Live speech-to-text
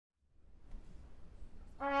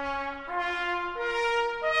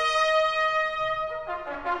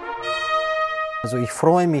Also ich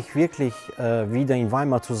freue mich wirklich, wieder in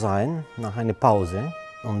Weimar zu sein, nach einer Pause.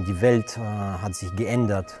 Und die Welt hat sich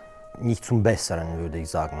geändert, nicht zum Besseren, würde ich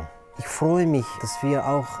sagen. Ich freue mich, dass wir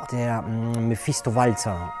auch der Mephisto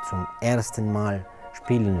Walzer zum ersten Mal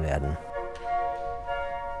spielen werden.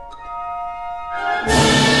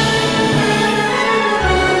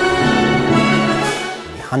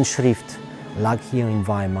 Die Handschrift lag hier in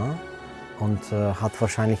Weimar und hat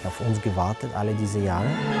wahrscheinlich auf uns gewartet, alle diese Jahre.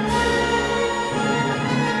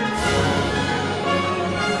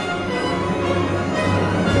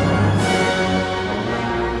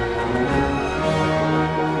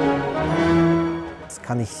 Das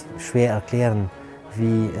kann ich schwer erklären,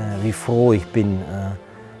 wie froh ich bin,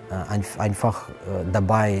 einfach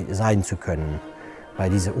dabei sein zu können bei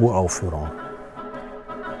dieser Uraufführung.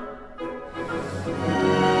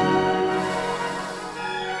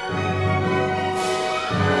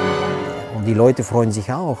 Und die Leute freuen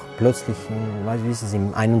sich auch. Plötzlich, wissen Sie,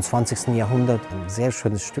 im 21. Jahrhundert ein sehr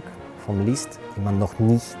schönes Stück von Liszt, das man noch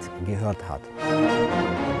nicht gehört hat.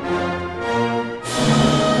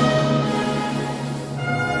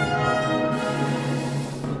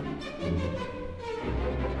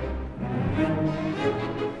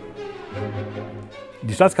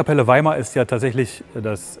 Die Staatskapelle Weimar ist ja tatsächlich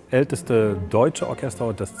das älteste deutsche Orchester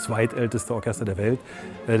und das zweitälteste Orchester der Welt.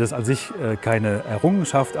 Das ist an sich keine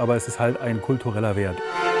Errungenschaft, aber es ist halt ein kultureller Wert.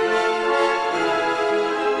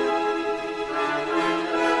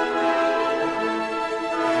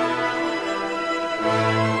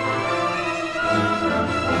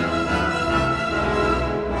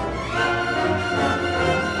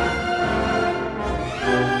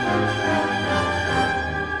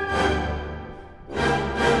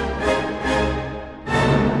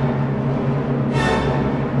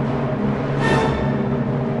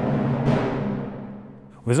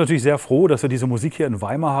 Wir sind natürlich sehr froh, dass wir diese Musik hier in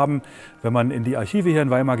Weimar haben. Wenn man in die Archive hier in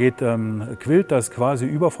Weimar geht, quillt das quasi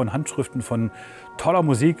über von Handschriften von toller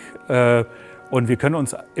Musik. Und wir können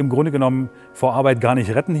uns im Grunde genommen vor Arbeit gar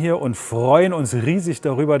nicht retten hier und freuen uns riesig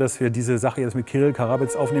darüber, dass wir diese Sache jetzt mit Kirill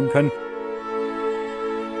Karabits aufnehmen können.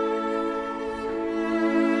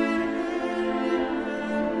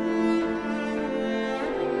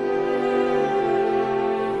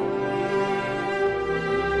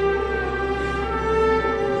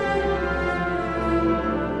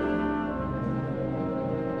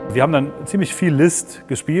 Wir haben dann ziemlich viel Liszt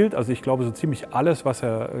gespielt, also ich glaube so ziemlich alles, was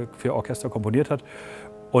er für Orchester komponiert hat.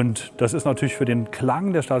 Und das ist natürlich für den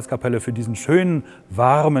Klang der Staatskapelle, für diesen schönen,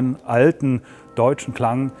 warmen, alten deutschen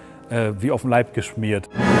Klang wie auf den Leib geschmiert.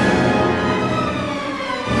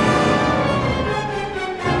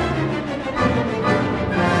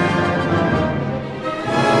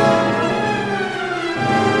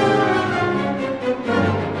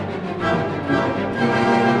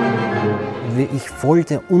 Ich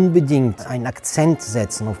wollte unbedingt einen Akzent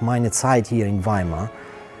setzen auf meine Zeit hier in Weimar,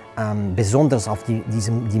 besonders auf die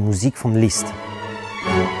Musik von Liszt.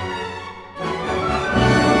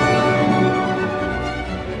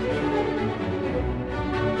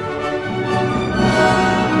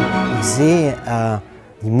 Ich sehe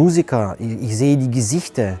die Musiker, ich sehe die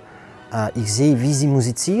Gesichter, ich sehe, wie sie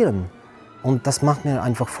musizieren und das macht mir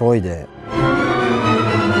einfach Freude.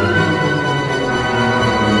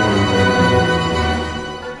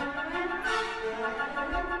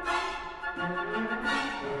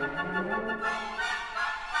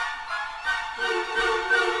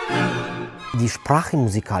 Die Sprache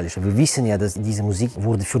musikalische, wir wissen ja, dass diese Musik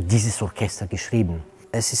wurde für dieses Orchester geschrieben.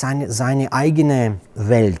 Es ist seine eigene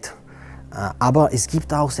Welt, aber es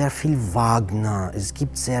gibt auch sehr viel Wagner, es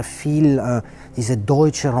gibt sehr viel diese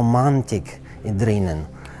deutsche Romantik drinnen.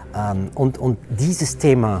 Und dieses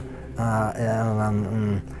Thema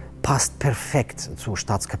passt perfekt zur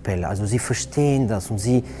Staatskapelle. Also sie verstehen das und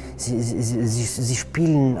sie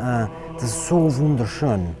spielen das so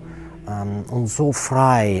wunderschön. Und so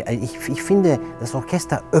frei. Ich finde, das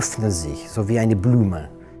Orchester öffnet sich, so wie eine Blume.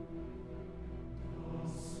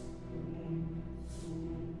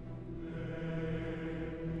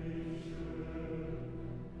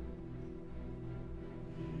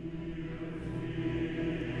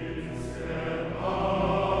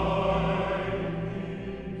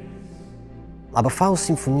 Aber Faust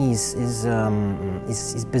Symphonie ist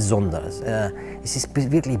besonders. Es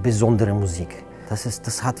ist wirklich besondere Musik.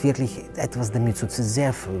 Das hat wirklich etwas damit so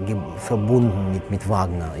sehr verbunden mit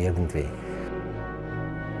Wagner irgendwie.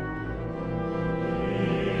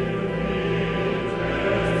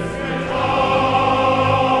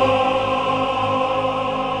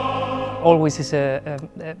 Always is a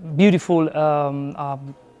beautiful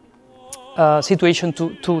situation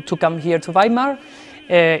to come here to Weimar.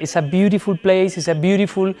 It's a beautiful place, it's a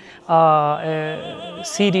beautiful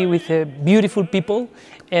city with beautiful people,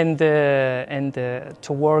 and to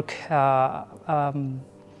work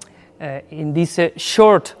in this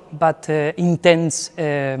short but intense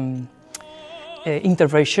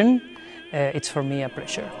intervention, it's for me a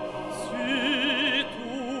pleasure.